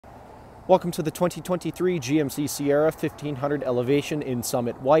Welcome to the 2023 GMC Sierra 1500 Elevation in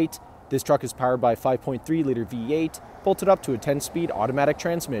Summit White. This truck is powered by a 5.3-liter V8, bolted up to a 10-speed automatic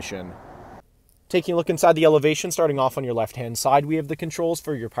transmission. Taking a look inside the Elevation, starting off on your left-hand side, we have the controls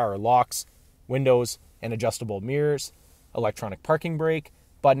for your power locks, windows, and adjustable mirrors, electronic parking brake,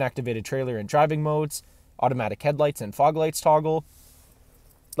 button-activated trailer and driving modes, automatic headlights and fog lights toggle,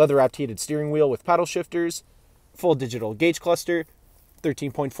 leather-wrapped heated steering wheel with paddle shifters, full digital gauge cluster,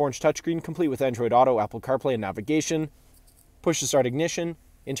 13.4-inch touchscreen complete with Android Auto, Apple CarPlay, and navigation, push-to-start ignition,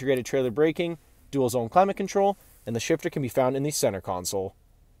 integrated trailer braking, dual-zone climate control, and the shifter can be found in the center console.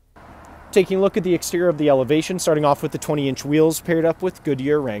 Taking a look at the exterior of the Elevation, starting off with the 20-inch wheels paired up with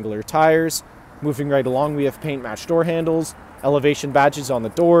Goodyear Wrangler tires. Moving right along, we have paint-matched door handles, Elevation badges on the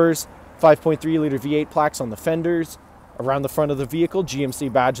doors, 5.3-liter V8 plaques on the fenders. Around the front of the vehicle,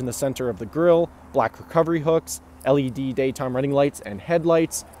 GMC badge in the center of the grille, black recovery hooks, LED daytime running lights and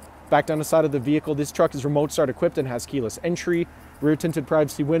headlights. Back down the side of the vehicle, this truck is remote start equipped and has keyless entry, rear tinted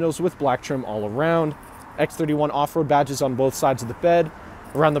privacy windows with black trim all around, X31 off-road badges on both sides of the bed.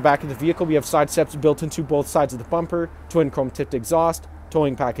 Around the back of the vehicle, we have side steps built into both sides of the bumper, twin chrome tipped exhaust,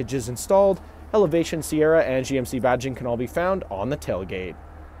 towing packages installed. Elevation, Sierra, and GMC badging can all be found on the tailgate.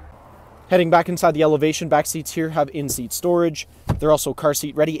 Heading back inside the Elevation, back seats here have in-seat storage. They're also car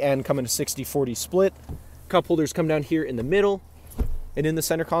seat ready and come in a 60-40 split. Cup holders come down here in the middle, and in the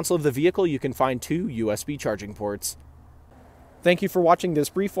center console of the vehicle you can find 2 USB charging ports. Thank you for watching this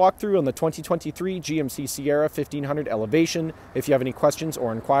brief walkthrough on the 2023 GMC Sierra 1500 Elevation. If you have any questions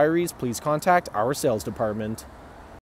or inquiries, please contact our sales department.